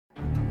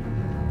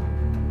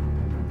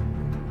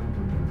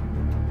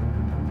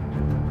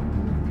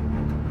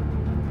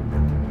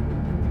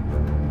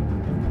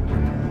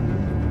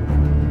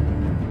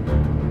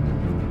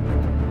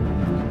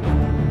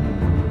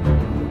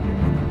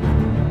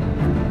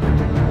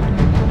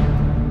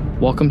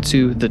Welcome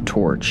to The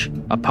Torch,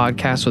 a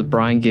podcast with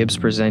Brian Gibbs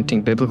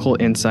presenting biblical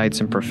insights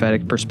and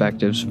prophetic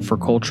perspectives for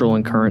cultural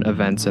and current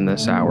events in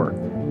this hour,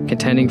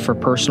 contending for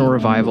personal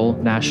revival,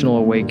 national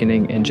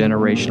awakening, and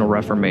generational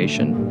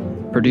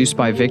reformation. Produced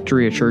by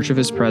Victory, a Church of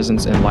His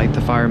Presence, and Light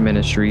the Fire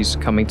Ministries,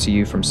 coming to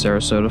you from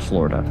Sarasota,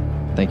 Florida.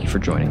 Thank you for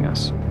joining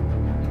us.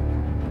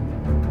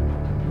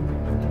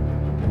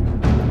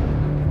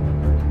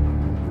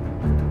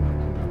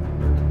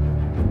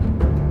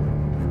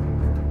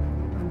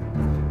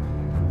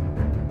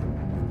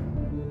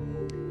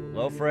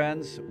 Hello,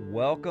 friends.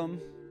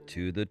 Welcome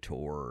to The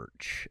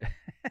Torch.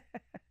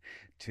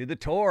 To The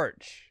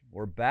Torch.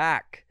 We're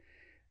back.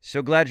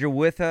 So glad you're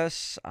with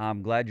us.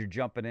 I'm glad you're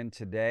jumping in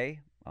today.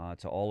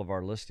 To all of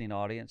our listening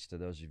audience, to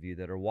those of you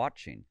that are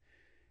watching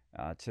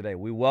today,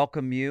 we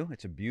welcome you.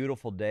 It's a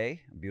beautiful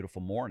day, a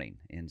beautiful morning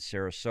in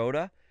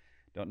Sarasota.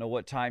 Don't know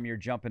what time you're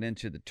jumping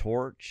into The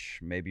Torch.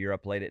 Maybe you're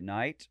up late at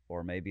night,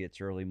 or maybe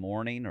it's early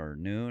morning or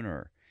noon,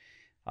 or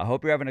I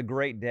hope you're having a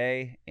great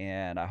day,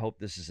 and I hope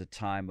this is a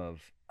time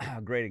of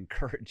great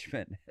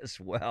encouragement as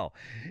well.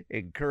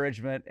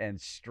 Encouragement and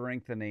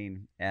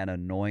strengthening and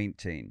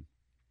anointing.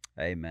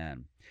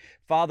 Amen.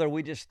 Father,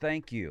 we just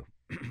thank you.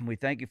 We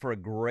thank you for a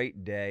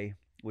great day.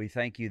 We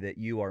thank you that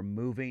you are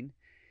moving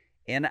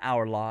in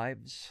our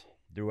lives,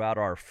 throughout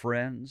our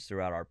friends,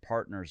 throughout our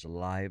partners'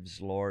 lives,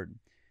 Lord.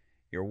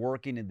 You're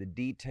working in the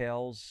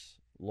details,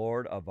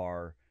 Lord, of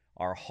our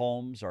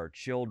homes, our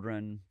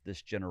children,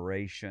 this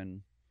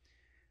generation.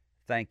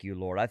 Thank you,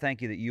 Lord. I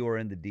thank you that you are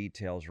in the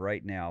details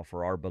right now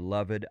for our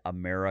beloved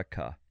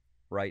America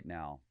right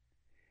now.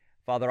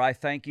 Father, I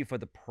thank you for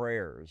the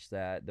prayers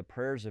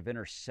of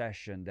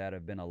intercession that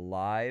have been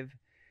alive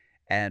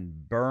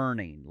and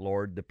burning,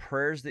 Lord, the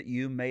prayers that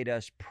you made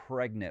us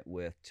pregnant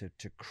with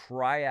to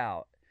cry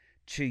out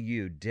to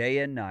you day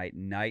and night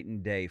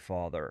and day,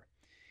 Father.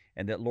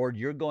 And that, Lord,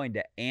 you're going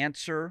to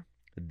answer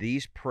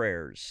these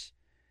prayers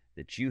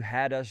that you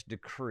had us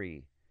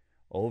decree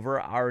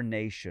over our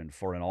nation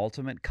for an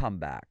ultimate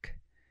comeback,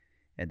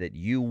 and that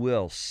you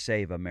will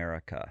save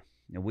America.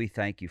 And we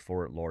thank you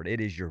for it, Lord. It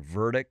is your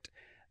verdict.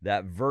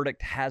 That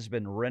verdict has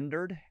been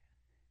rendered,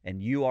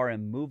 and you are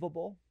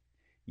immovable.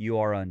 You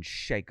are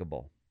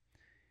unshakable.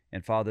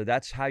 And Father,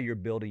 that's how you're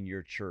building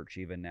your church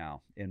even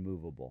now,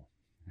 immovable,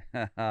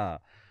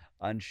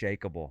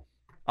 unshakable,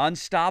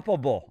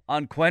 unstoppable,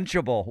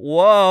 unquenchable.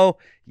 Whoa.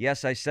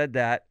 Yes, I said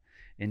that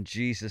in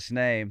Jesus'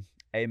 name.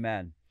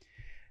 Amen.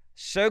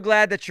 So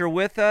glad that you're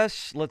with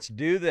us. Let's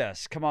do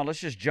this. Come on,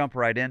 let's just jump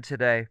right in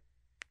today.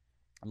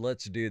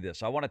 Let's do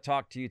this. I want to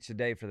talk to you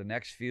today for the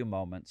next few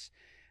moments.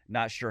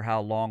 Not sure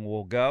how long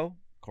we'll go.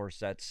 Of course,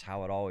 that's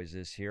how it always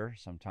is here.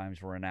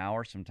 Sometimes we're an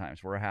hour,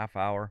 sometimes we're a half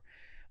hour,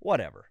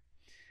 whatever.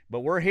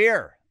 But we're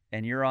here,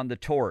 and you're on The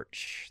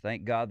Torch.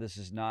 Thank God this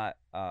is not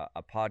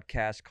a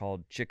podcast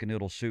called Chicken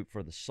Noodle Soup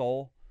for the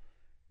Soul.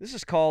 This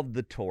is called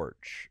The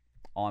Torch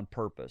on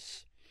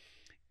purpose.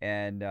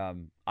 And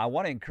I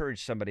want to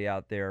encourage somebody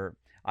out there.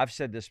 I've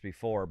said this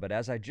before, but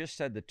as I just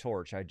said The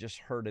Torch, I just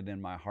heard it in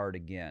my heart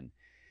again.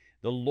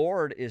 The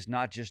Lord is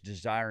not just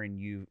desiring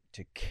you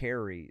to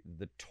carry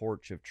the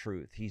torch of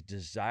truth. He's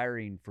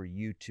desiring for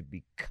you to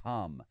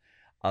become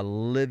a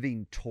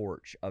living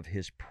torch of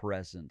His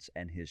presence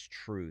and His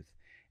truth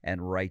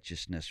and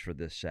righteousness for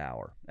this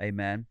hour.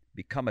 Amen?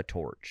 Become a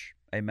torch.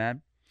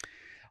 Amen?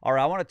 All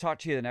right, I want to talk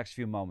to you the next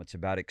few moments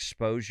about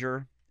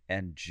exposure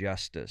and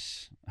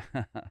justice.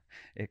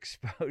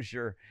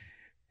 Exposure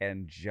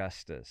and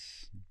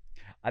justice.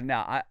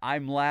 Now,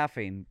 I'm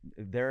laughing.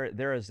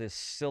 There is this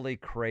silly,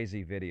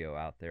 crazy video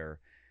out there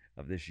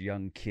of this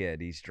young kid.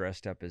 He's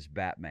dressed up as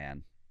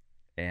Batman,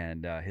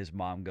 and his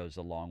mom goes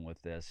along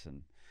with this.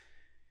 And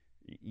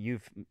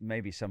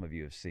maybe some of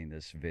you have seen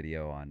this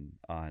video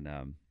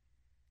on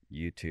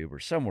YouTube or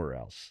somewhere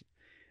else.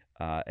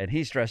 And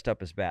he's dressed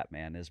up as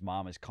Batman. His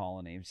mom is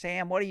calling him,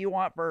 Sam, what do you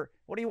want for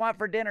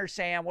dinner,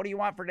 Sam? What do you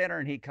want for dinner?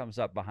 And he comes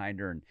up behind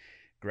her and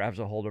grabs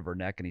a hold of her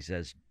neck and he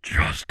says,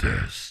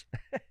 justice.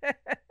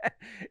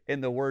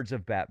 In the words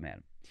of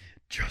Batman,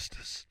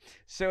 justice.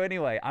 So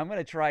anyway, I'm going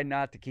to try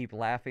not to keep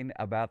laughing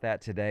about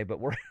that today, but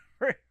we're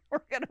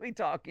going to be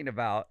talking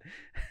about,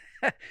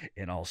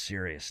 in all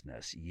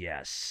seriousness,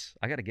 yes,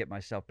 I got to get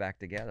myself back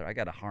together. I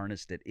got to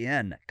harness it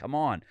in. Come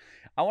on.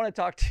 I want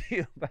to talk to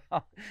you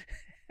about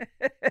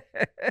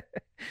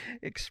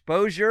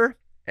exposure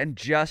and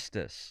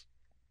justice.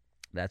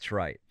 That's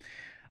right.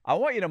 I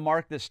want you to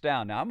mark this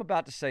down. Now, I'm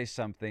about to say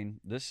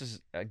something. This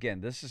is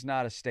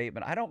not a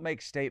statement. I don't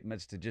make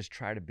statements to just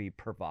try to be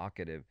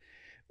provocative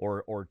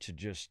or to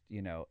just,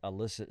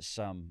 elicit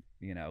some,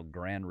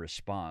 grand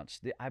response.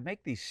 I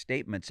make these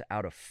statements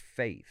out of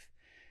faith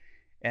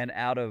and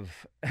out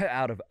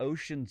of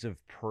oceans of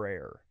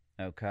prayer,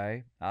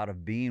 okay? Out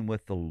of being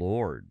with the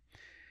Lord.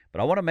 But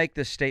I want to make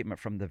this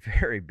statement from the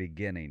very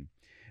beginning.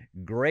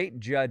 Great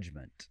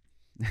judgment.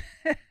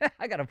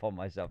 I got to pull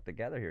myself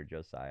together here,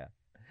 Josiah.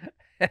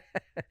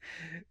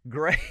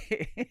 Great.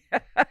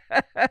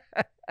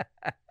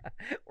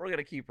 We're going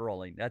to keep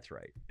rolling. That's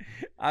right.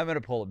 I'm going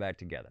to pull it back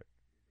together.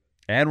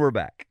 And we're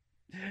back.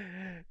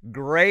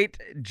 Great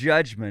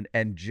judgment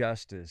and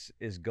justice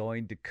is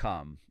going to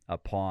come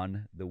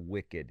upon the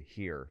wicked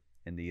here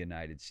in the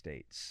United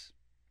States.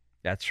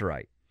 That's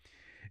right.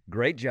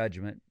 Great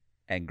judgment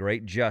and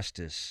great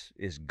justice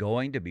is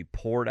going to be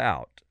poured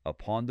out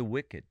upon the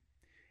wicked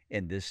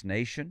in this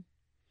nation,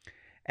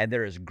 and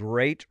there is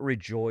great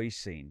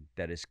rejoicing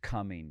that is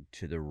coming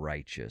to the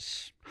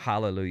righteous.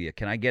 Hallelujah.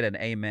 Can I get an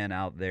amen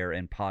out there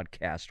in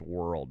podcast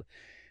world?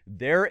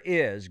 There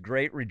is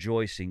great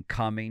rejoicing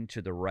coming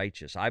to the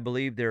righteous. I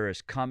believe there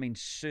is coming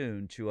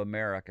soon to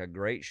America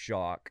great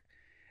shock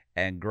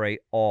and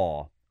great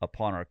awe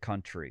upon our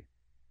country.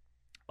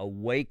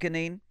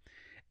 Awakening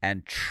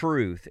and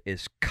truth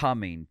is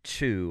coming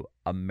to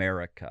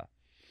America.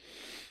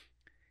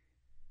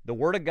 The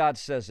Word of God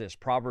says this,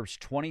 Proverbs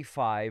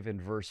 25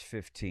 and verse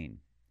 15.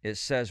 It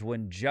says,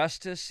 when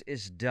justice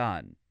is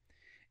done,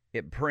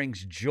 it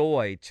brings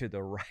joy to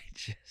the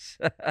righteous.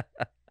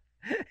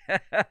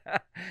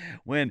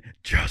 When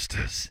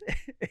justice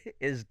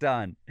is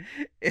done,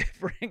 it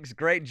brings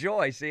great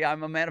joy. See,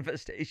 I'm a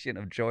manifestation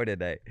of joy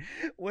today.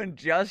 When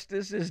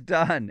justice is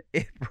done,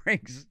 it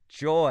brings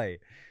joy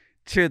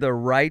to the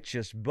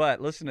righteous.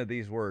 But listen to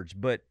these words,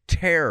 but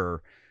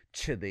terror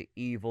to the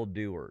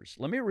evildoers.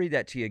 Let me read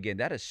that to you again.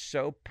 That is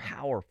so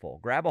powerful.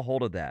 Grab a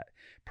hold of that.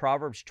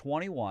 Proverbs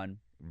 21,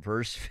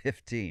 verse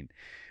 15.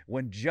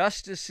 When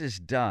justice is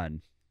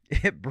done,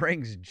 it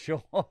brings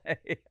joy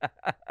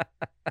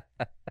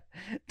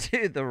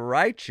to the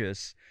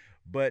righteous,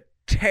 but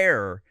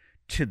terror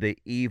to the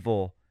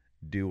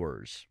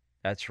evildoers.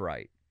 That's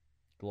right.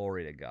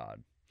 Glory to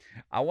God.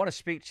 I want to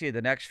speak to you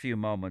the next few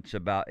moments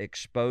about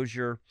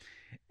exposure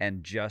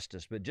and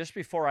justice. But just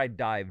before I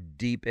dive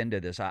deep into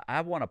this,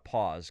 I want to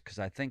pause because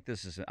I think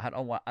this is, I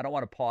don't want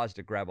to pause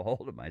to grab a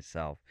hold of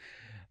myself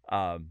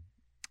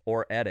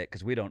or edit,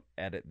 because we don't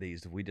edit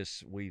these.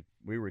 We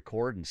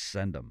record and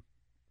send them.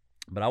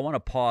 But I want to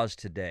pause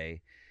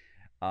today,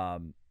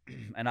 and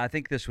I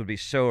think this would be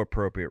so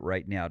appropriate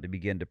right now to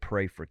begin to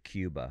pray for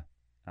Cuba.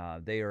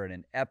 They are in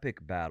an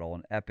epic battle,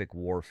 an epic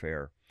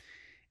warfare,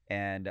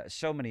 and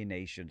so many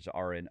nations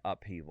are in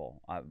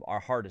upheaval.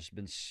 Our heart has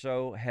been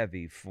so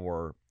heavy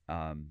for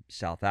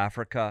South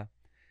Africa.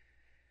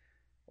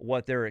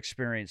 What they're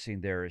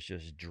experiencing there is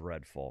just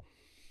dreadful.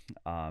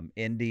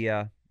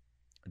 India,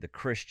 the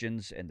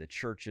Christians and the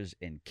churches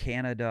in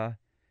Canada,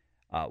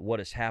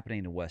 what is happening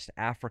in West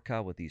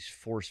Africa with these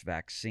forced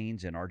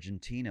vaccines, in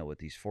Argentina with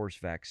these forced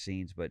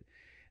vaccines. But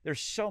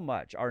there's so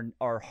much.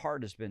 Our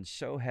heart has been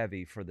so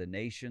heavy for the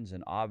nations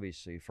and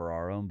obviously for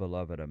our own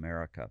beloved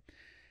America.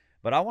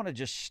 But I want to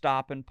just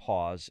stop and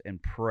pause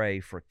and pray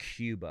for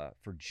Cuba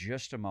for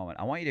just a moment.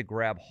 I want you to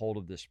grab hold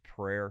of this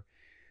prayer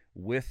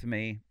with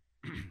me,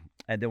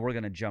 and then we're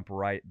going to jump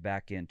right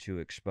back into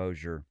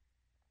exposure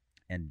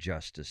and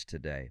justice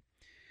today.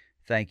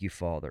 Thank you,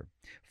 Father.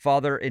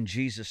 Father, in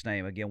Jesus'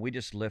 name, again, we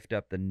just lift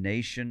up the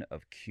nation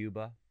of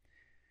Cuba,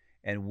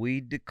 and we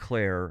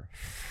declare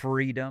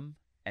freedom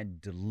and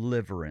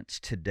deliverance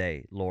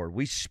today, Lord.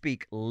 We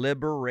speak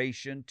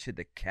liberation to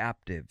the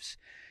captives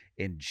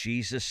in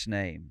Jesus'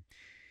 name.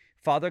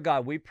 Father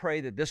God, we pray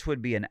that this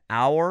would be an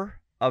hour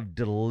of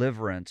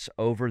deliverance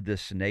over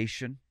this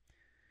nation.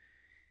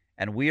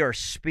 And we are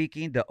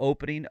speaking the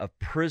opening of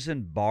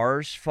prison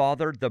bars,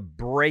 Father, the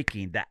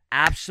breaking, the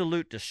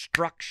absolute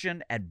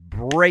destruction and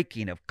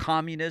breaking of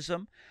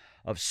communism,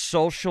 of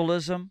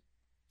socialism,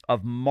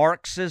 of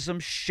Marxism,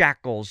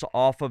 shackles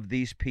off of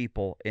these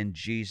people in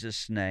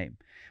Jesus' name.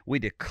 We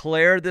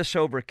declare this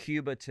over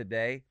Cuba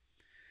today.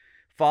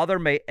 Father,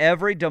 may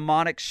every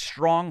demonic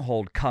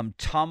stronghold come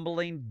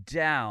tumbling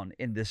down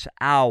in this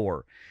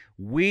hour.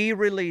 We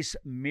release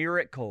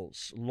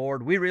miracles,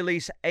 Lord. We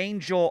release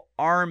angel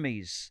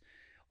armies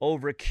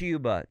over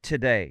Cuba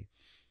today.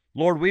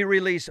 Lord, we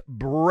release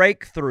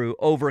breakthrough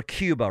over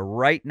Cuba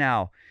right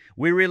now.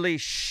 We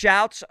release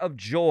shouts of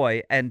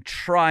joy and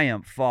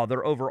triumph,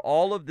 Father, over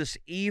all of this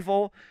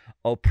evil,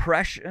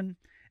 oppression.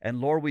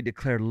 And Lord, we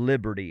declare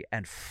liberty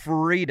and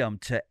freedom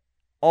to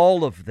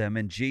all of them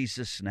in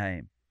Jesus'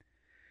 name.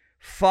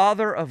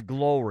 Father of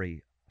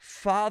glory,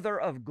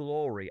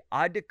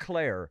 I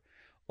declare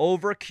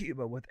over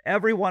Cuba with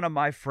every one of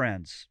my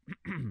friends,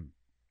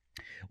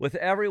 with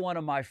every one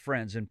of my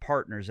friends and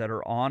partners that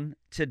are on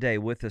today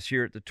with us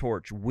here at the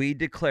Torch, we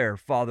declare,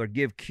 Father,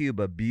 give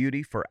Cuba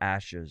beauty for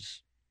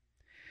ashes.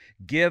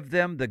 Give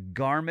them the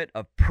garment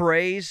of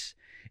praise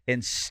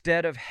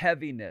instead of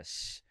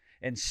heaviness,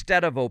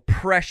 instead of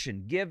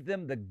oppression. Give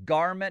them the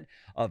garment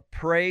of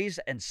praise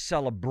and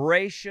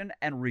celebration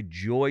and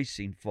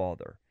rejoicing,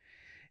 Father.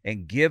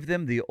 And give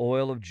them the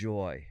oil of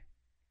joy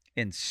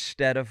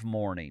instead of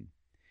mourning.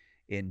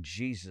 In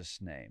Jesus'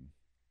 name,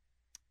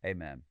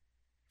 amen.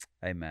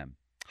 Amen.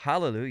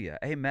 Hallelujah.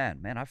 Amen.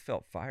 Man, I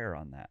felt fire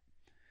on that.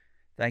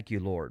 Thank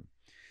you, Lord.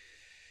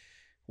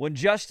 When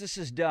justice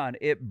is done,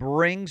 it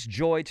brings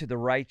joy to the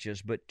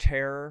righteous, but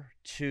terror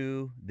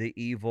to the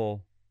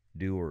evil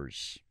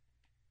doers.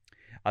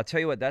 I'll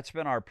tell you what, that's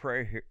been our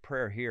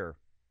prayer here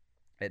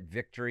at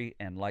Victory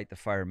and Light the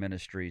Fire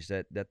Ministries,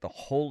 that the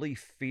holy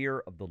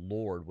fear of the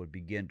Lord would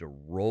begin to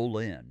roll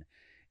in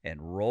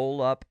and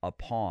roll up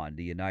upon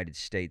the United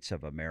States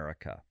of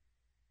America.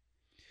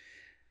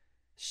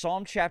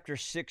 Psalm chapter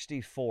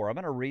 64, I'm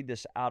going to read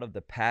this out of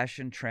the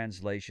Passion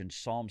Translation.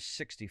 Psalm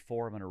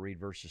 64, I'm going to read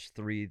verses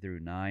 3 through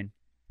 9.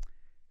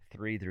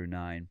 3 through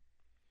 9.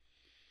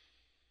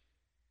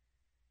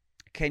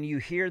 Can you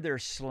hear their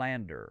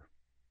slander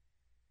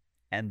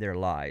and their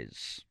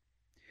lies?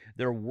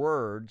 Their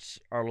words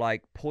are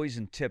like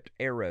poison-tipped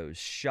arrows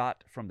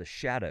shot from the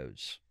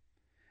shadows.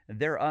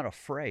 They're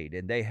unafraid,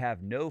 and they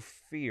have no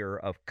fear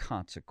of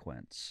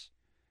consequence.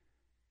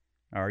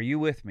 Are you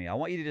with me? I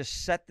want you to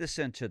just set this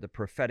into the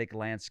prophetic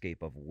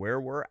landscape of where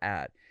we're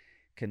at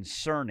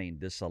concerning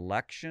this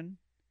election,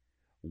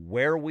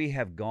 where we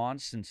have gone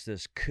since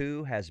this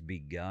coup has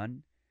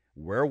begun,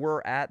 where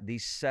we're at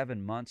these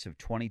 7 months of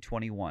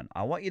 2021.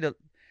 I want you to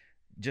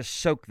just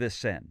soak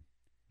this in.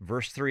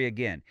 Verse 3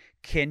 again.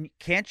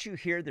 Can't you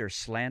hear their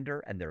slander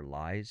and their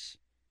lies?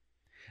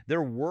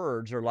 Their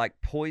words are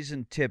like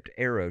poison-tipped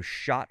arrows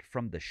shot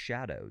from the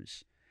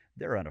shadows.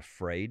 They're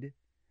unafraid.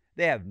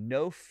 They have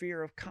no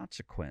fear of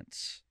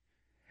consequence.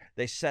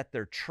 They set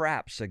their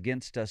traps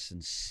against us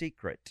in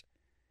secret.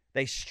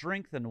 They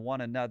strengthen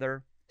one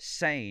another,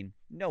 saying,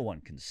 no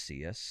one can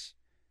see us.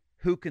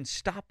 Who can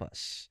stop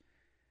us?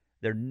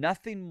 They're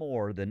nothing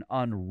more than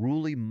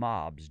unruly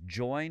mobs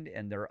joined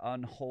in their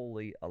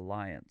unholy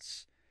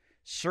alliance,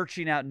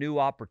 searching out new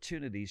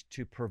opportunities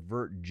to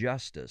pervert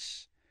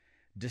justice.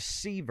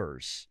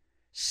 Deceivers,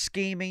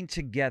 scheming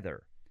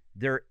together,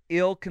 their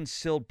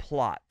ill-concealed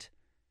plot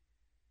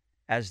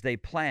as they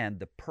plan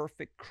the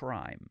perfect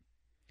crime.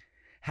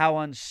 How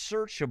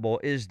unsearchable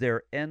is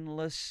their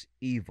endless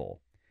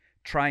evil,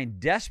 trying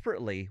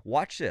desperately,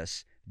 watch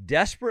this,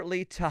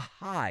 desperately to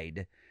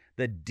hide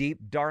the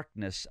deep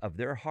darkness of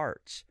their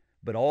hearts.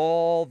 But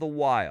all the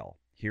while,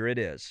 here it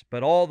is,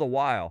 but all the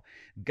while,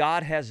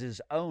 God has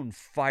his own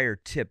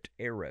fire-tipped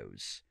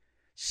arrows.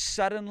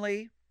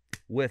 Suddenly,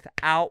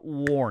 without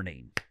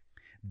warning,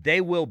 they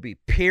will be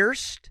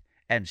pierced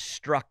and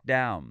struck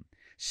down.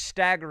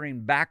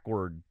 Staggering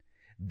backward,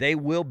 they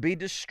will be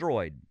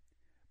destroyed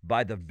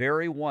by the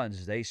very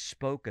ones they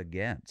spoke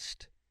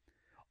against.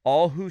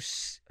 All who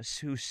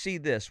see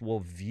this will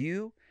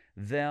view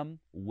them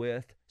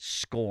with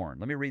scorn.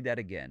 Let me read that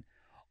again.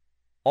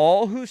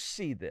 All who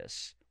see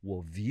this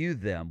will view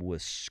them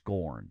with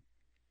scorn.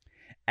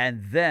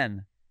 And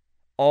then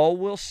all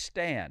will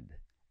stand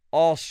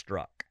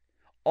awestruck.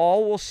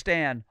 All will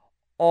stand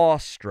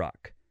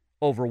awestruck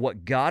over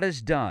what God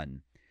has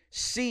done,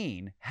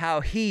 seeing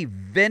how he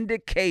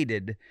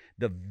vindicated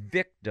the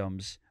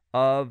victims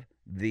of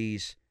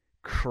these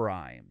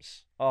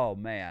crimes. Oh,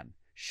 man.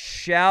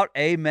 Shout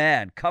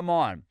amen. Come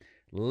on.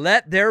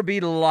 Let there be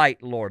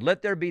light, Lord.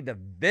 Let there be the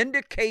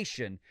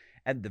vindication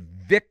and the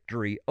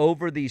victory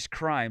over these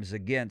crimes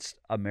against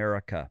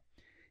America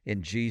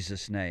in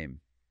Jesus' name.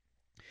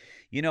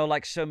 You know,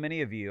 like so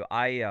many of you,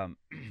 I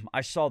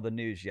saw the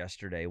news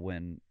yesterday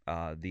when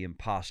the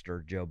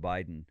imposter, Joe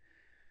Biden,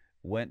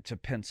 went to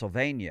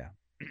Pennsylvania.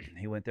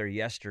 He went there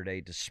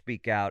yesterday to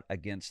speak out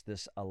against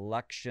this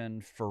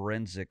election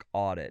forensic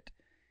audit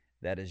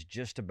that is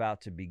just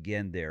about to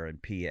begin there in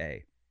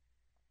PA.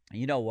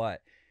 You know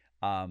what?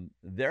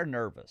 They're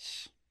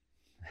nervous.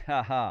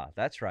 Haha,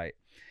 that's right.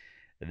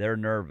 They're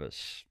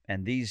nervous.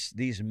 And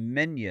these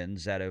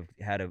minions that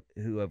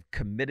who have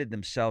committed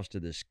themselves to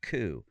this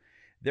coup,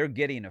 they're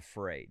getting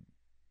afraid.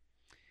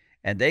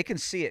 And they can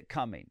see it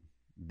coming.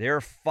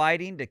 They're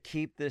fighting to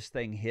keep this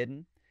thing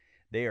hidden.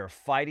 They are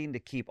fighting to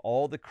keep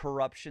all the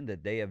corruption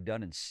that they have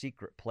done in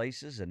secret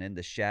places and in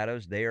the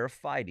shadows. They are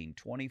fighting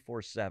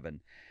 24/7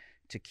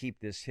 to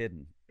keep this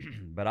hidden.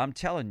 But I'm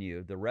telling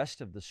you, the rest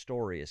of the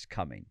story is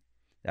coming.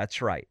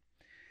 That's right.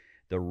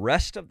 The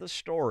rest of the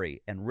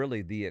story, and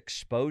really the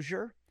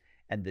exposure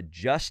and the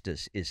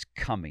justice, is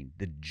coming.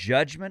 The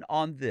judgment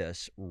on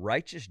this,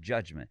 righteous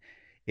judgment,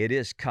 it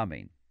is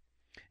coming.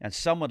 And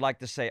some would like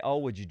to say, oh,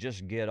 would you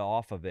just get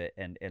off of it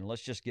and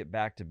let's just get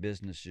back to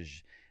business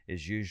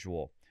as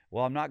usual.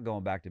 Well, I'm not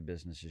going back to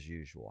business as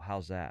usual.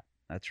 How's that?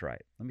 That's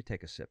right. Let me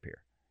take a sip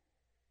here.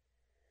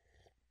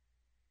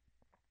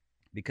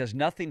 Because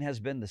nothing has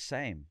been the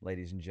same,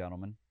 ladies and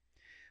gentlemen.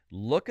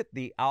 Look at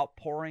the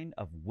outpouring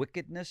of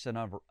wickedness and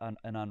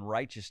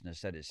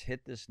unrighteousness that has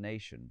hit this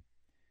nation,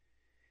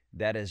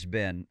 that has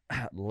been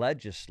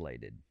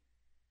legislated,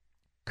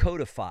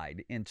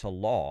 codified into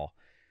law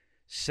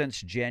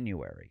since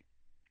January,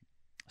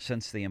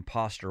 since the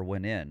imposter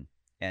went in.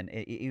 And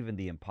even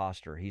the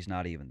imposter, he's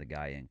not even the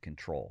guy in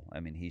control. I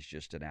mean, he's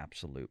just an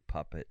absolute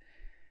puppet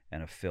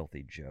and a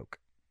filthy joke.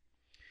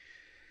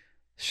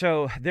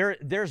 So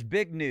there's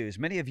big news.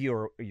 Many of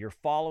you you're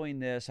following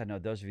this. I know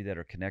those of you that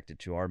are connected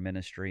to our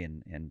ministry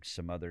and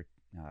some other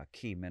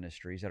key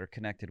ministries that are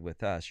connected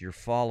with us, you're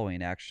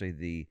following actually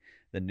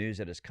the news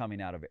that is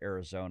coming out of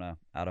Arizona,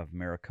 out of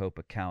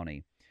Maricopa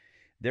County.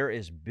 There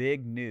is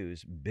big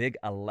news, big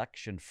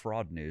election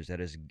fraud news that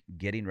is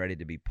getting ready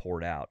to be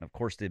poured out. And of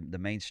course, the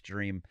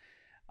mainstream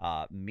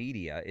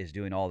media is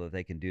doing all that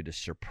they can do to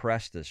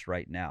suppress this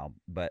right now.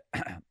 But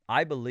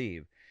I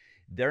believe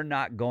they're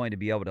not going to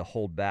be able to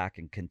hold back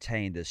and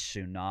contain this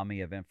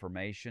tsunami of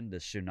information,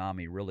 this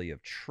tsunami really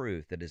of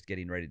truth that is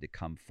getting ready to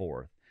come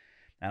forth.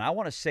 And I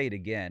want to say it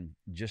again,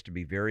 just to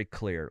be very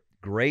clear.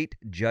 Great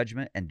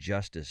judgment and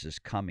justice is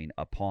coming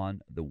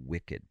upon the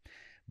wicked,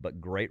 but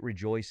great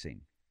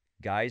rejoicing.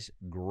 Guys,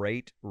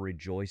 great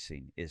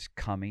rejoicing is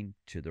coming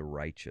to the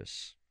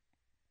righteous.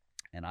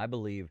 And I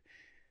believe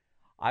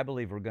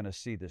we're going to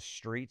see the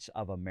streets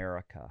of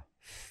America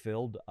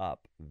filled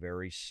up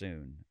very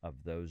soon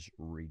of those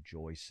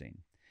rejoicing.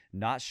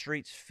 Not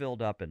streets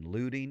filled up in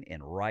looting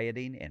and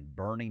rioting and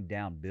burning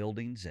down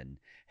buildings and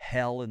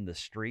hell in the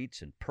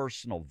streets and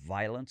personal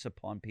violence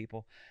upon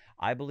people.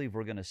 I believe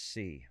we're going to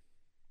see,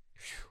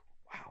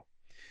 wow.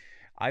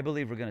 I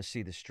believe we're going to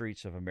see the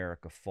streets of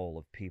America full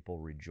of people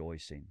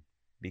rejoicing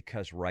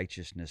because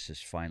righteousness has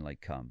finally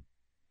come.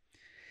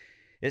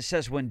 It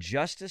says, when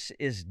justice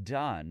is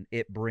done,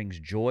 it brings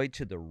joy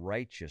to the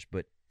righteous,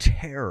 but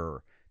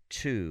terror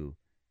to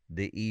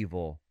the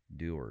evil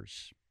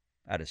doers.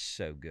 That is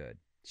so good,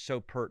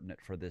 so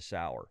pertinent for this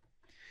hour.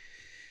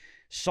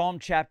 Psalm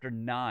chapter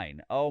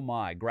 9. Oh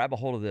my, grab a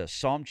hold of this.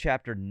 Psalm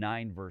chapter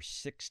 9, verse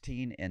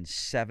 16 and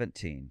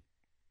 17.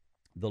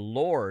 The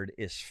Lord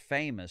is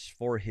famous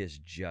for his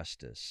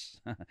justice.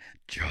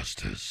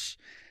 Justice.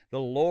 The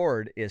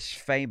Lord is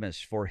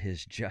famous for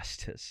his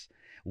justice.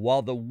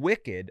 While the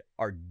wicked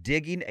are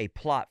digging a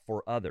plot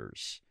for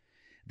others,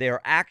 they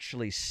are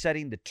actually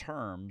setting the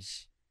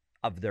terms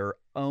of their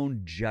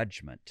own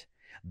judgment.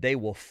 They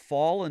will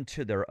fall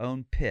into their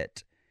own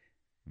pit.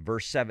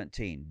 Verse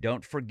 17,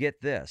 don't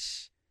forget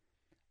this.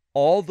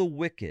 All the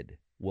wicked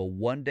will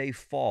one day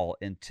fall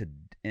into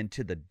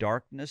the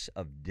darkness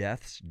of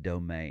death's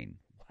domain.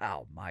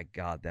 Wow, my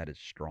God, that is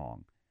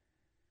strong.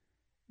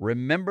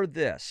 Remember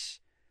this.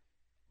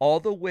 All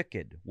the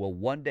wicked will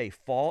one day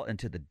fall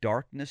into the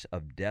darkness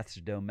of death's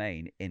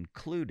domain,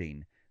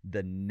 including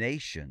the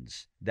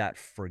nations that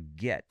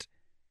forget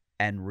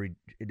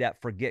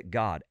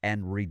God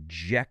and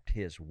reject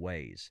his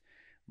ways.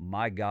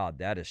 My God,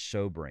 that is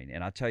sobering.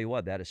 And I tell you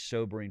what, that is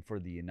sobering for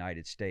the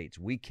United States.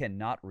 We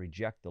cannot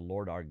reject the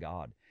Lord our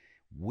God.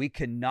 We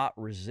cannot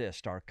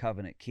resist our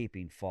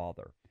covenant-keeping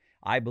Father.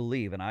 I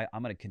believe, and I'm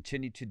going to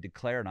continue to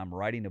declare, and I'm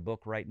writing a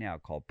book right now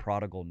called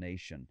Prodigal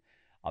Nation,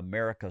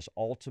 America's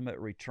ultimate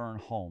return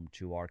home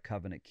to our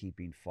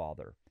covenant-keeping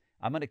Father.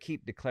 I'm going to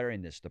keep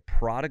declaring this. The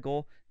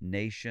prodigal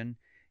nation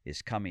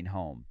is coming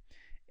home.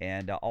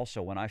 And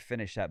also, when I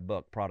finish that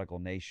book, Prodigal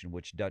Nation,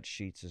 which Dutch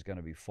Sheets is going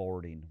to be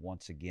forwarding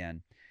once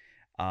again,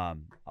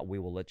 we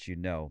will let you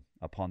know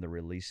upon the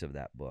release of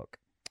that book.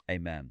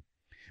 Amen.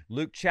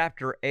 Luke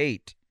chapter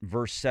 8,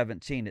 verse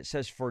 17, it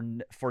says,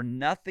 For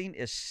nothing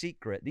is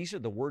secret. These are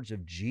the words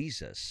of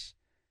Jesus.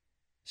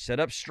 Sit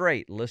up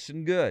straight.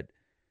 Listen good.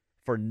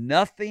 For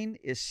nothing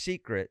is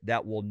secret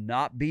that will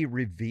not be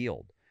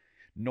revealed,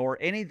 nor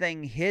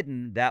anything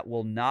hidden that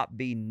will not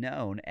be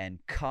known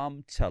and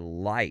come to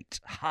light.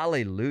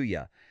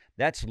 Hallelujah.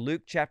 That's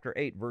Luke chapter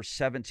 8, verse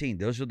 17.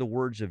 Those are the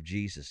words of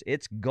Jesus.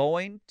 It's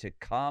going to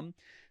come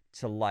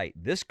to light.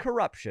 This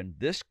corruption,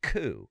 this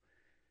coup,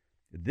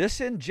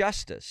 this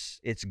injustice,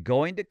 it's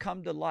going to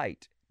come to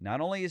light. Not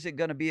only is it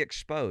going to be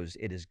exposed,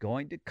 it is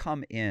going to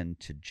come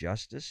into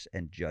justice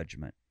and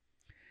judgment.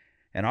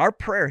 And our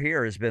prayer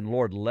here has been,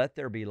 Lord, let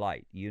there be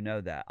light. You know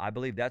that. I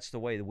believe that's the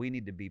way that we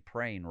need to be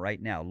praying right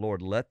now.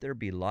 Lord, let there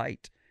be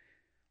light.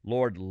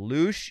 Lord,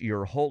 loose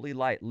your holy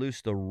light.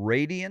 Loose the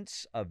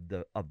radiance of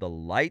the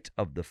light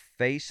of the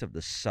face of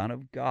the Son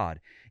of God.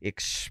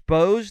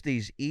 Expose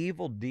these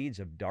evil deeds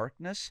of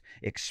darkness.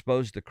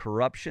 Expose the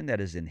corruption that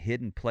is in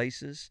hidden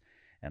places.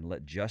 And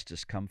let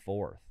justice come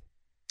forth.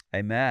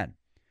 Amen.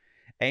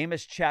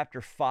 Amos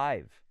chapter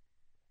 5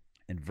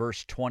 and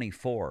verse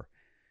 24.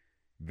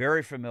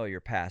 Very familiar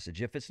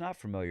passage. If it's not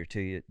familiar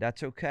to you,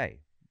 that's okay.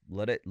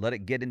 Let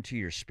it get into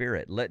your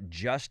spirit. Let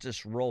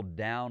justice roll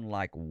down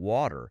like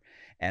water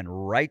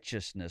and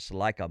righteousness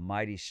like a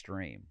mighty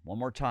stream. One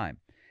more time.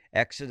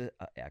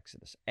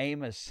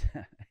 Amos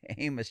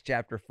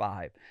chapter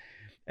 5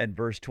 and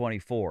verse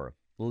 24.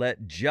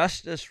 Let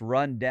justice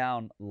run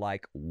down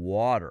like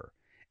water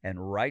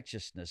and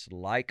righteousness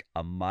like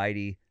a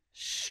mighty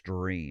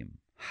stream.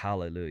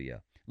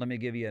 Hallelujah. Let me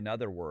give you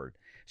another word.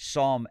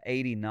 Psalm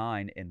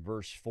 89 and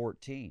verse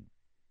 14.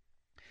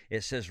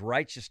 It says,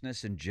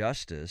 righteousness and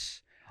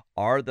justice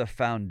are the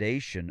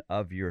foundation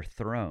of your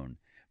throne.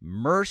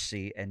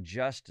 Mercy and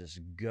justice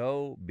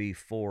go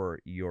before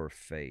your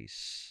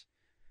face.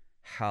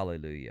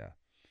 Hallelujah.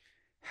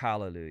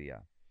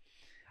 Hallelujah.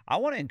 I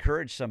want to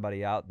encourage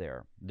somebody out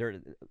there.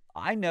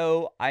 I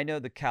know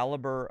the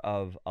caliber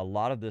of a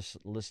lot of this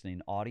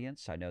listening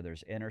audience. I know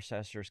there's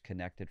intercessors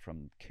connected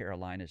from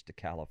Carolinas to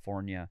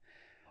California,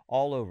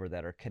 all over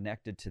that are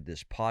connected to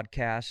this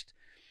podcast.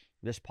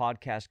 This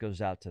podcast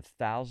goes out to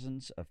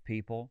thousands of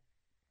people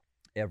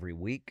every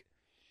week.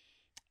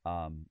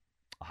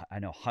 I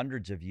know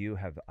hundreds of you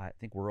have, I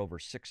think we're over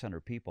 600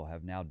 people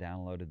have now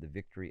downloaded the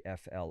Victory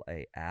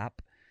FLA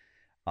app.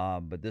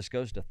 But this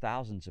goes to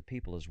thousands of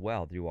people as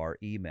well through our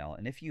email.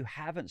 And if you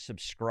haven't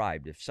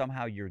subscribed, if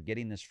somehow you're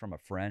getting this from a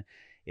friend,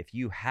 if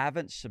you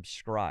haven't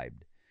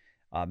subscribed,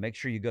 make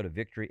sure you go to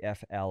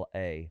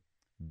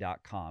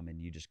victoryfla.com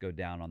and you just go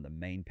down on the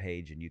main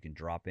page and you can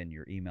drop in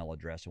your email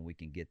address and we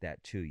can get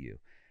that to you.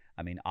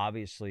 I mean,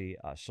 obviously,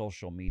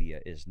 social media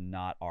is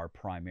not our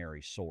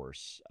primary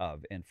source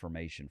of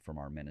information from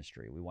our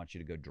ministry. We want you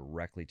to go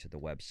directly to the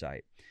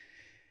website.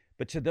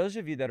 But to those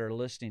of you that are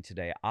listening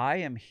today, I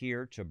am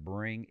here to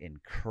bring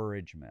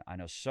encouragement. I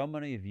know so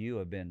many of you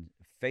have been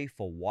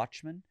faithful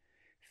watchmen,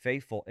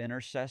 faithful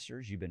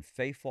intercessors. You've been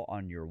faithful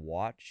on your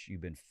watch.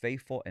 You've been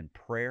faithful in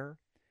prayer,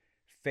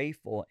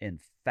 faithful in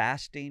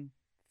fasting,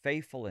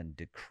 faithful in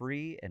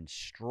decree and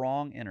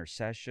strong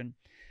intercession.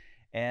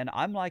 And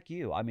I'm like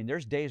you. I mean,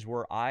 there's days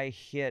where I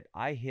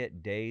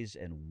hit days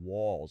and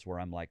walls where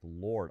I'm like,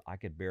 Lord, I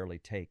could barely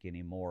take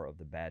any more of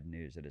the bad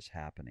news that is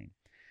happening.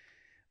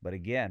 But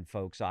again,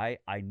 folks, I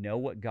know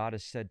what God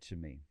has said to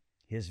me.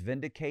 His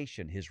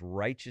vindication, His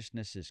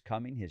righteousness is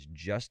coming. His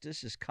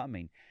justice is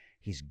coming.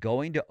 He's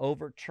going to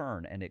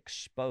overturn and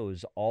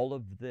expose all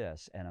of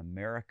this, and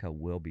America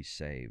will be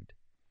saved.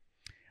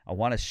 I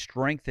want to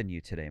strengthen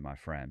you today, my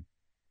friend.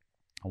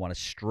 I want to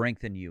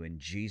strengthen you in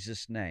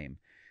Jesus' name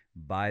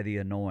by the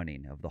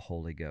anointing of the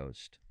Holy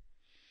Ghost.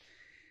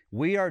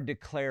 We are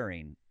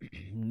declaring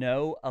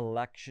no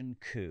election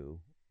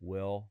coup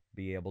will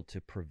be able to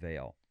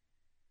prevail.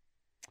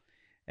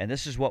 And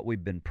this is what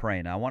we've been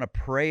praying. I want to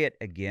pray it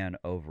again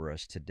over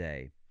us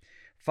today.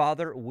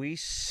 Father, we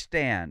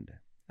stand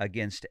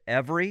against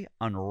every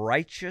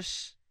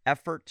unrighteous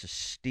effort to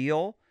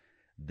steal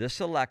this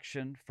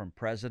election from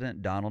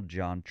President Donald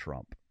John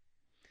Trump.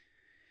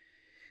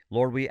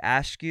 Lord, we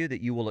ask you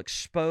that you will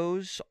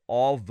expose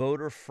all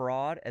voter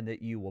fraud and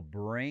that you will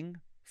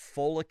bring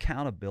full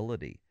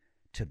accountability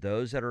to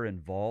those that are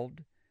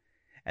involved,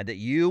 and that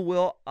you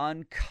will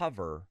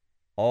uncover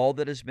all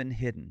that has been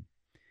hidden.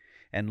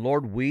 And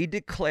Lord, we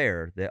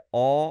declare that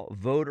all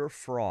voter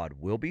fraud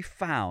will be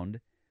found.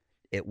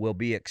 It will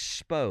be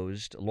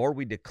exposed. Lord,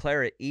 we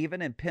declare it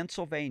even in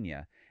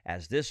Pennsylvania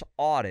as this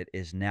audit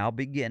is now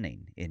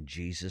beginning in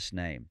Jesus'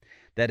 name,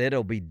 that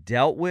it'll be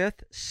dealt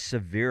with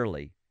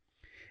severely.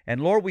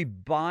 And Lord, we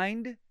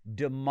bind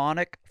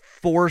demonic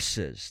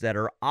forces that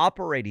are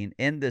operating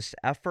in this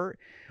effort.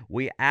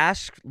 We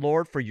ask,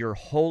 Lord, for your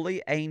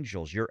holy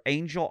angels, your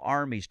angel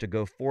armies to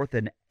go forth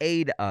and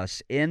aid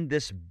us in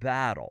this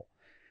battle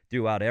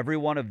throughout every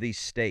one of these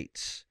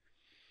states.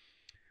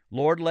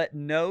 Lord, let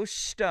no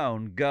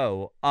stone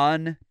go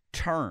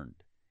unturned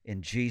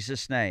in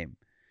Jesus' name.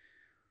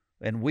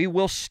 And we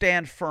will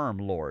stand firm,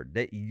 Lord,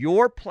 that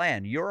your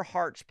plan, your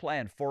heart's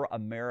plan for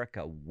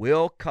America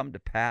will come to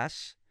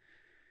pass.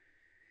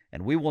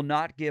 And we will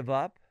not give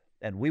up,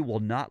 and we will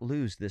not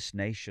lose this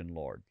nation,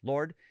 Lord.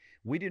 Lord,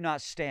 we do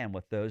not stand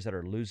with those that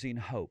are losing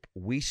hope.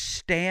 We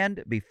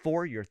stand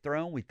before your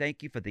throne. We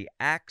thank you for the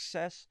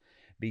access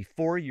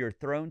before your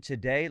throne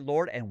today,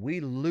 Lord, and we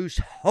lose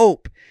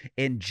hope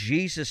in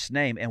Jesus'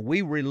 name, and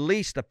we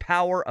release the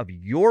power of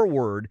your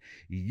word.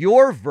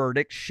 Your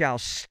verdict shall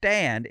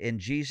stand in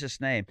Jesus'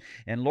 name.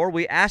 And Lord,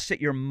 we ask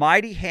that your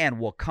mighty hand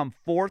will come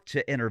forth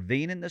to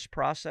intervene in this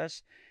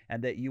process,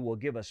 and that you will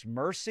give us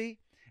mercy,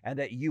 and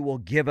that you will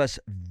give us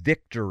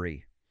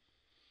victory.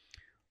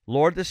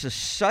 Lord, this is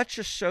such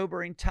a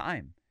sobering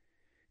time.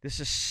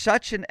 This is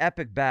such an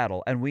epic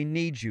battle, and we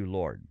need you,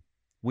 Lord.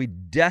 We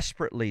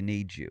desperately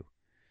need you.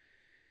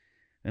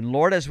 And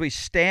Lord, as we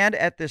stand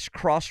at this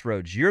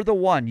crossroads, you're the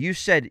one. You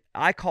said,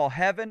 I call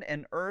heaven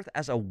and earth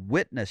as a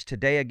witness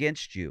today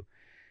against you.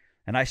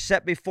 And I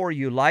set before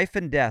you life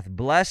and death,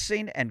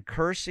 blessing and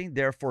cursing.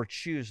 Therefore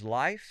choose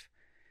life.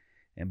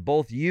 And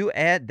both you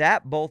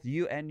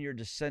and your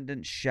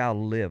descendants shall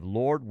live.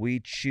 Lord, we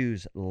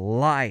choose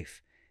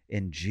life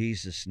in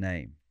Jesus'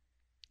 name.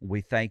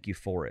 We thank you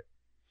for it.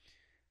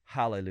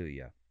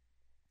 Hallelujah.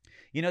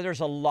 You know, there's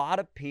a lot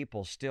of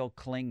people still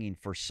clinging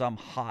for some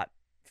hot,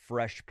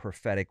 fresh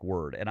prophetic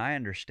word, and I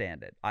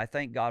understand it. I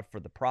thank God for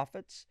the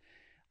prophets.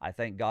 I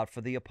thank God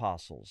for the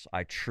apostles.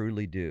 I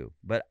truly do.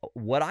 But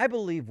what I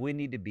believe we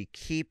need to be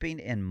keeping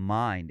in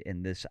mind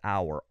in this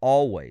hour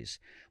always,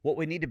 what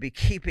we need to be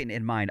keeping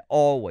in mind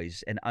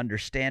always and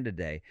understand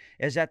today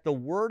is that the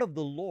word of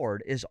the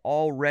Lord is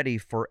already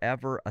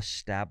forever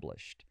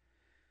established.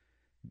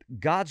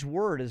 God's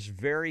word is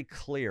very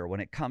clear when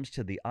it comes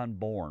to the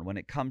unborn, when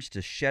it comes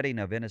to shedding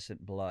of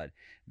innocent blood.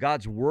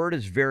 God's word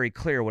is very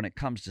clear when it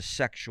comes to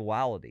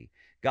sexuality.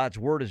 God's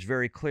word is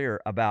very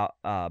clear about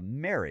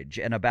marriage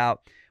and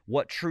about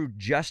what true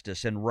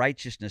justice and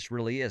righteousness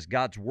really is.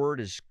 God's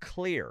word is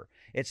clear.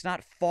 It's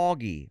not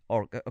foggy,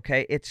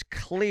 okay? It's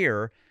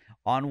clear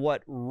on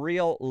what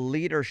real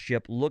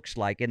leadership looks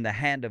like in the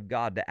hand of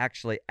God to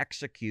actually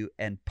execute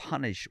and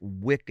punish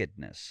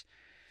wickedness.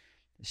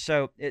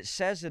 So it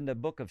says in the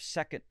book of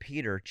 2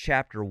 Peter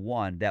chapter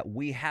 1 that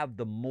we have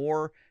the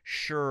more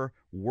sure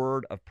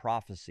word of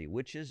prophecy,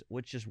 which is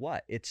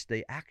what? It's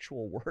the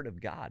actual word of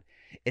God.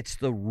 It's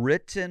the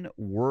written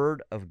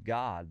word of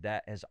God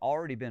that has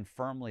already been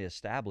firmly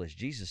established.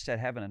 Jesus said,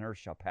 heaven and earth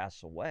shall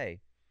pass away,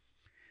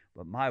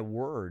 but my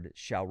word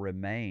shall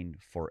remain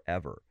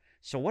forever.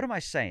 So what am I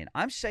saying?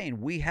 I'm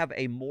saying we have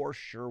a more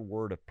sure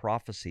word of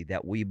prophecy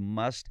that we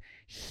must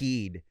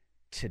heed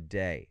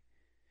today.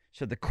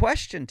 So the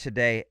question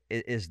today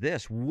is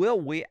this: will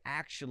we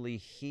actually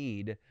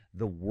heed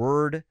the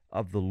word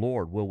of the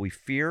Lord? Will we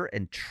fear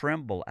and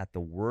tremble at the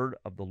word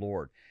of the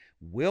Lord?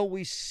 Will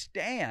we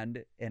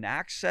stand and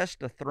access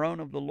the throne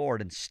of the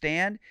Lord and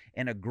stand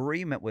in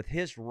agreement with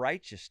his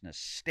righteousness,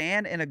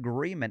 stand in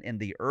agreement in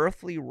the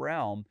earthly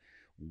realm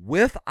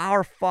with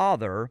our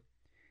Father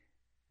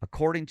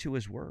according to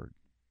his word?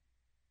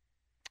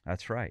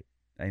 That's right.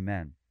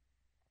 Amen.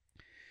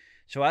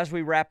 So as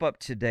we wrap up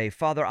today,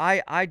 Father,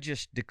 I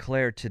just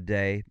declare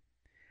today,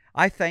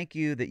 I thank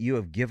you that you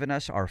have given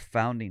us our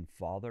founding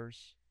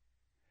fathers.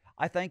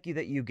 I thank you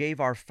that you gave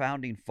our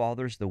founding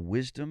fathers the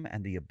wisdom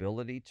and the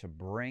ability to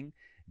bring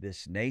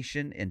this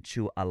nation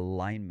into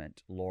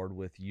alignment, Lord,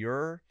 with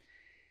your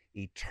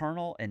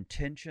eternal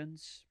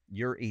intentions,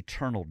 your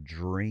eternal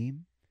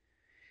dream.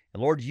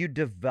 Lord, you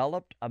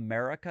developed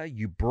America.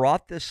 You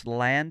brought this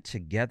land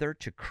together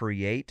to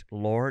create,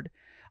 Lord,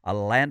 a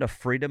land of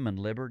freedom and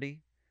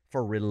liberty,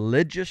 for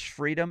religious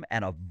freedom,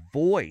 and a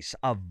voice,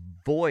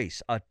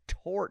 a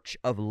torch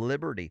of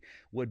liberty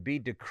would be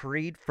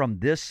decreed from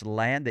this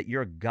land, that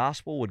your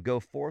gospel would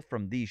go forth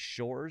from these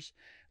shores,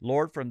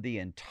 Lord, from the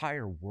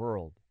entire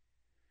world.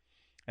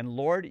 And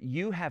Lord,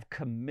 you have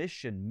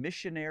commissioned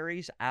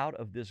missionaries out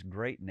of this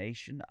great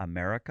nation,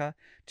 America,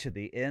 to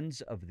the ends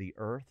of the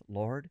earth,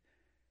 Lord,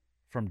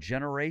 from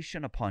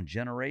generation upon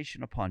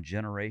generation upon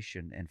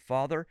generation. And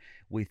Father,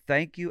 we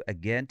thank you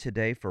again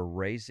today for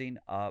raising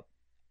up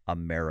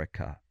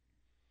America.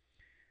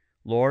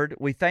 Lord,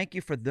 we thank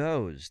you for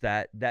those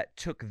that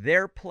took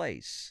their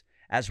place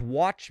as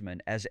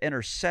watchmen, as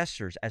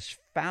intercessors, as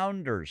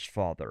founders,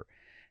 Father,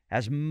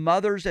 as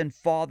mothers and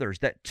fathers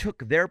that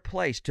took their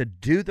place to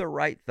do the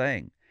right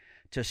thing,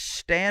 to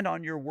stand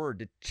on your word,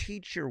 to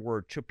teach your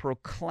word, to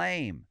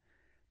proclaim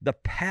the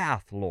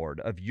path,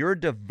 Lord, of your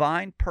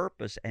divine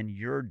purpose and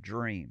your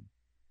dream.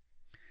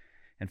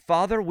 And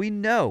Father, we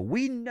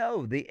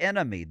know the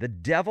enemy, the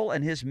devil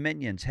and his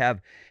minions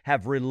have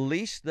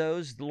released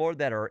those, Lord,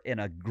 that are in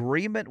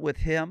agreement with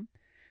him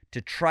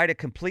to try to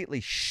completely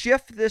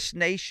shift this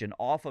nation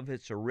off of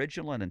its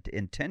original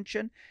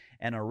intention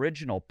and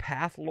original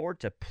path, Lord,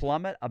 to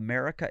plummet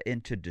America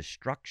into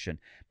destruction.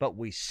 But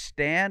we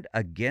stand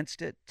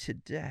against it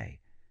today.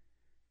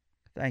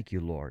 Thank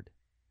you, Lord.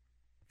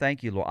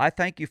 Thank you, Lord. I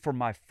thank you for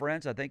my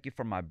friends. I thank you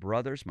for my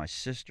brothers, my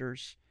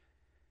sisters.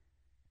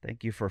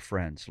 Thank you for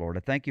friends, Lord. I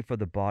thank you for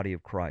the body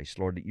of Christ,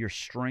 Lord, that you're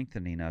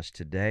strengthening us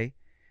today,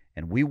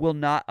 and we will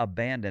not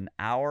abandon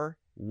our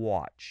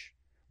watch.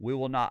 We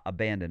will not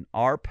abandon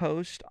our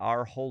post,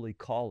 our holy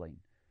calling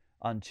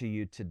unto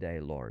you today,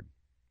 Lord.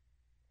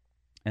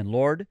 And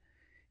Lord,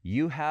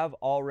 you have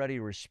already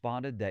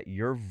responded that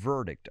your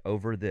verdict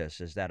over this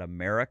is that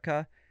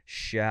America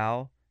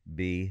shall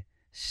be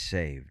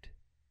saved.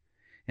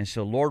 And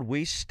so, Lord,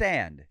 we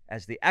stand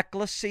as the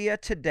ecclesia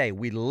today.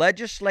 We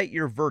legislate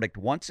your verdict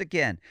once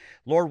again.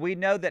 Lord, we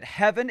know that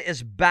heaven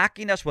is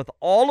backing us with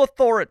all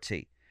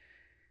authority,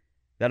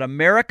 that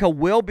America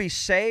will be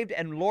saved.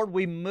 And Lord,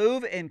 we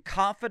move in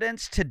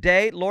confidence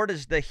today. Lord,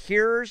 as the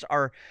hearers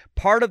are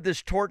part of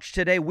this torch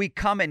today, we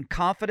come in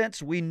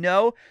confidence. We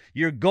know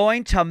you're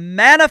going to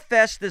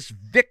manifest this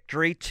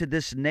victory to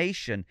this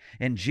nation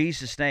in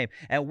Jesus' name.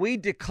 And we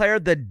declare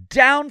the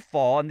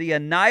downfall and the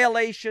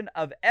annihilation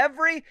of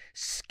every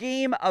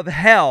scheme of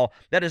hell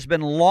that has been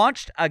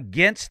launched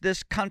against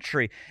this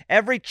country.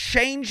 Every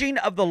changing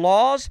of the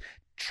laws,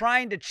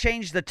 trying to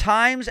change the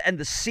times and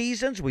the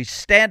seasons, we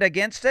stand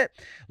against it,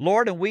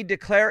 Lord, and we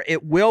declare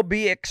it will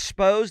be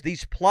exposed.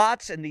 These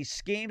plots and these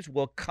schemes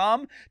will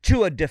come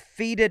to a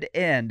defeated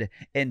end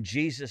in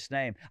Jesus'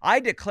 name.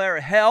 I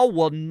declare hell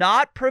will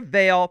not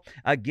prevail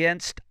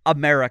against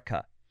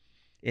America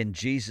in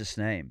Jesus'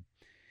 name.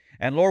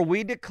 And Lord,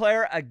 we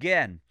declare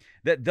again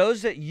that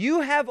those that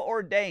you have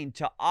ordained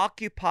to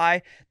occupy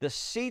the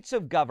seats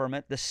of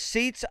government, the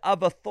seats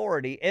of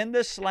authority in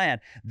this land,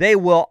 they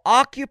will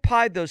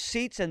occupy those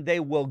seats and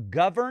they will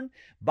govern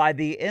by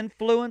the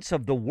influence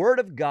of the Word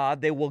of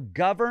God. They will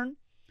govern,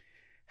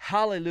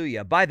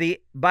 hallelujah, by the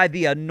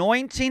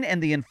anointing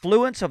and the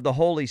influence of the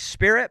Holy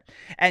Spirit,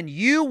 and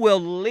you will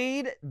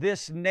lead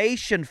this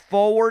nation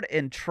forward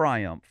in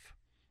triumph.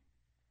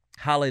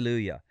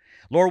 Hallelujah.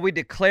 Lord, we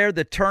declare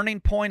the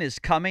turning point is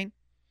coming.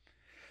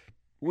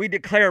 We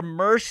declare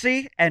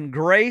mercy and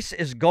grace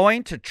is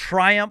going to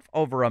triumph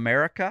over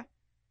America.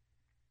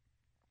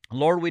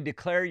 Lord, we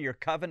declare your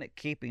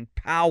covenant-keeping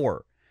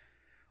power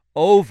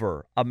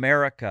over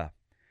America.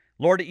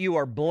 Lord, you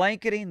are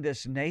blanketing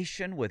this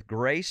nation with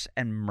grace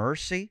and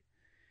mercy.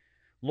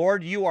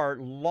 Lord, you are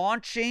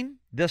launching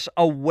this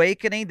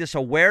awakening, this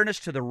awareness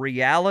to the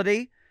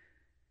reality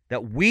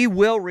that we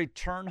will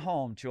return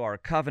home to our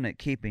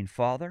covenant-keeping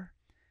Father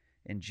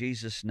in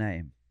Jesus'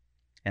 name.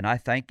 And I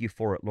thank you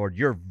for it, Lord.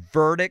 Your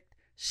verdict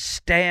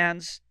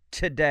stands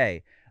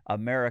today.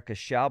 America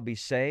shall be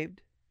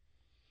saved,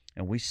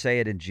 and we say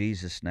it in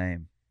Jesus'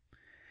 name.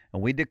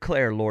 And we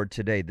declare, Lord,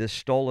 today this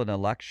stolen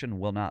election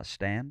will not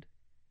stand.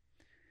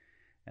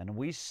 And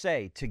we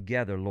say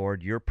together,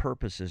 Lord, your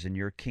purposes in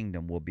your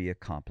kingdom will be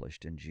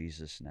accomplished in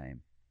Jesus'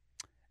 name.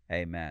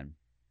 Amen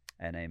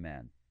and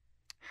amen.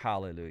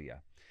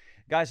 Hallelujah.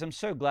 Guys, I'm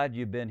so glad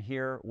you've been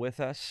here with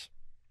us.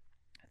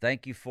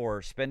 Thank you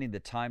for spending the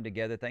time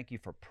together. Thank you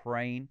for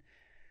praying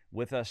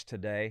with us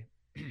today.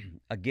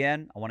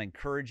 Again, I want to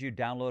encourage you,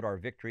 download our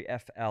Victory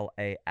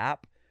FLA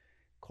app.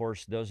 Of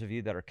course, those of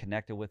you that are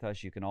connected with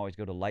us, you can always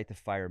go to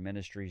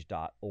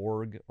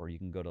lightthefireministries.org, or you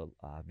can go to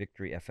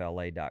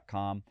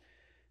victoryfla.com.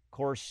 Of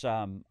course,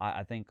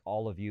 I think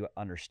all of you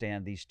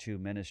understand these two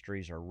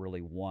ministries are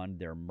really one.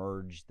 They're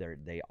merged.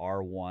 They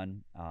are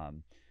one.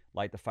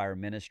 Light the Fire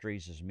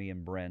Ministries is me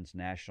and Bren's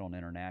national and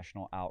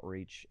international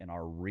outreach, and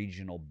our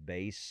regional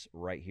base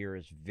right here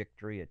is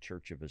Victory, a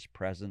Church of His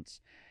Presence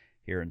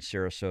here in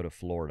Sarasota,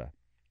 Florida.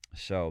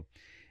 So,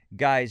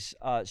 guys,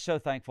 so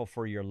thankful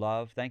for your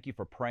love. Thank you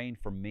for praying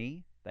for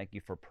me. Thank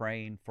you for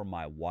praying for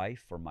my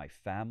wife, for my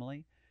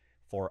family,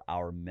 for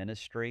our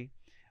ministry.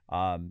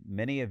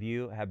 Many of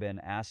you have been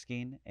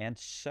asking and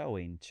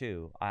sowing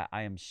too.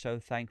 I am so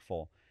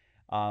thankful.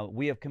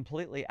 We have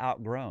completely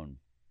outgrown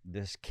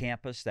this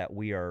campus that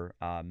we are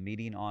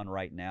meeting on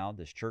right now,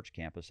 this church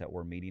campus that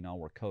we're meeting on.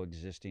 We're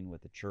coexisting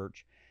with the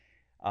church.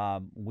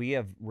 We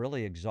have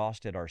really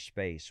exhausted our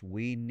space.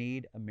 We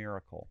need a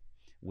miracle.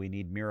 We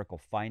need miracle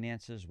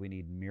finances. We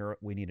need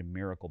a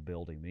miracle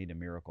building. We need a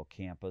miracle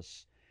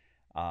campus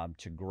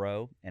to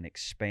grow and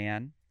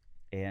expand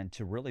and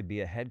to really be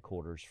a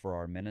headquarters for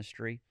our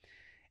ministry.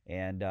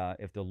 And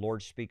if the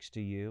Lord speaks to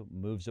you,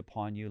 moves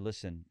upon you,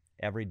 listen,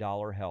 every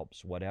dollar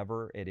helps,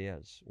 whatever it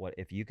is.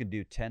 If you can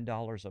do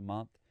 $10 a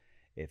month,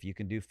 if you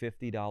can do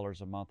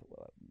 $50 a month,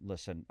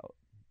 listen,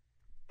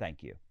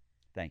 thank you.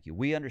 Thank you.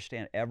 We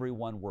understand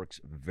everyone works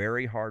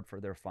very hard for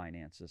their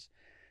finances,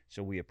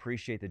 so we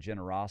appreciate the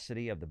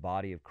generosity of the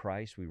body of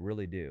Christ. We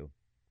really do.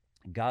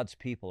 God's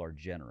people are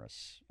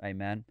generous.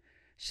 Amen.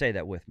 Say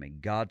that with me.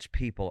 God's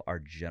people are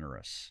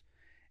generous.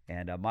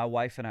 And my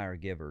wife and I are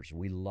givers.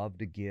 We love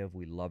to give.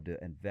 We love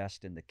to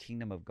invest in the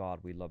kingdom of God.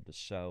 We love to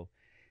sow.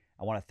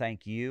 I want to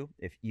thank you.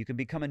 If you can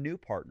become a new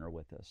partner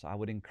with us, I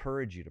would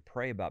encourage you to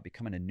pray about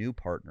becoming a new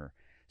partner.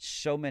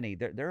 So many,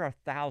 there are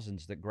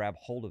thousands that grab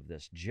hold of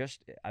this.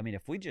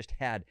 If we just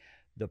had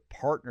the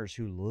partners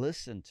who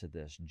listen to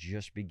this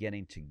just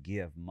beginning to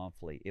give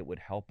monthly, it would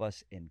help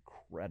us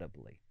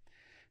incredibly.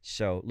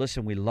 So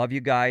listen, we love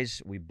you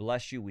guys. We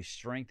bless you. We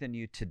strengthen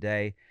you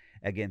today.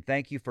 Again,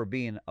 thank you for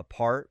being a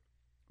part.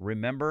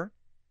 Remember,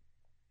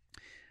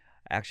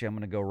 actually, I'm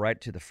going to go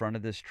right to the front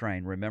of this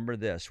train. Remember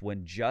this: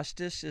 when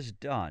justice is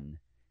done,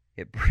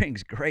 it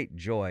brings great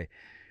joy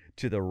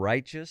to the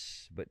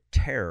righteous, but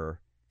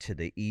terror to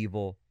the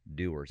evil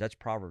doers. That's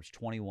Proverbs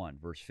 21,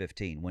 verse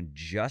 15. When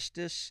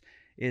justice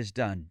is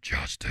done,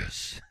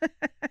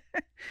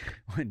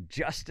 when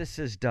justice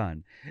is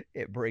done,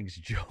 it brings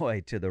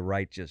joy to the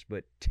righteous,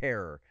 but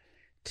terror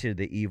to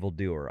the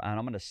evildoer. And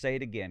I'm going to say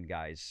it again,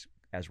 guys,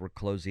 as we're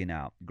closing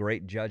out.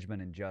 Great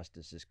judgment and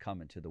justice is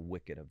coming to the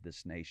wicked of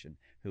this nation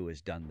who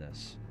has done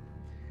this.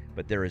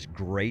 But there is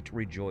great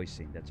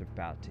rejoicing that's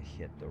about to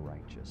hit the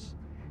righteous.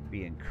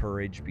 Be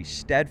encouraged, be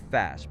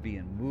steadfast, be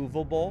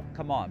immovable.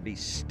 Come on, be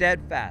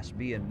steadfast,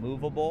 be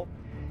immovable.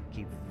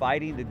 Keep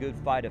fighting the good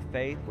fight of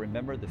faith.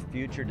 Remember, the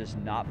future does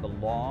not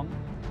belong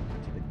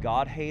to the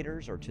God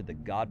haters or to the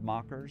God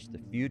mockers.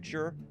 The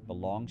future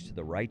belongs to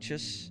the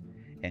righteous,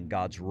 and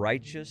God's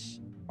righteous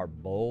are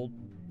bold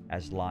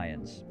as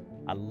lions.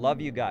 I love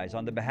you guys.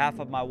 On the behalf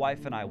of my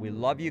wife and I, we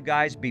love you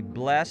guys. Be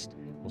blessed.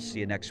 We'll see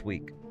you next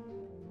week.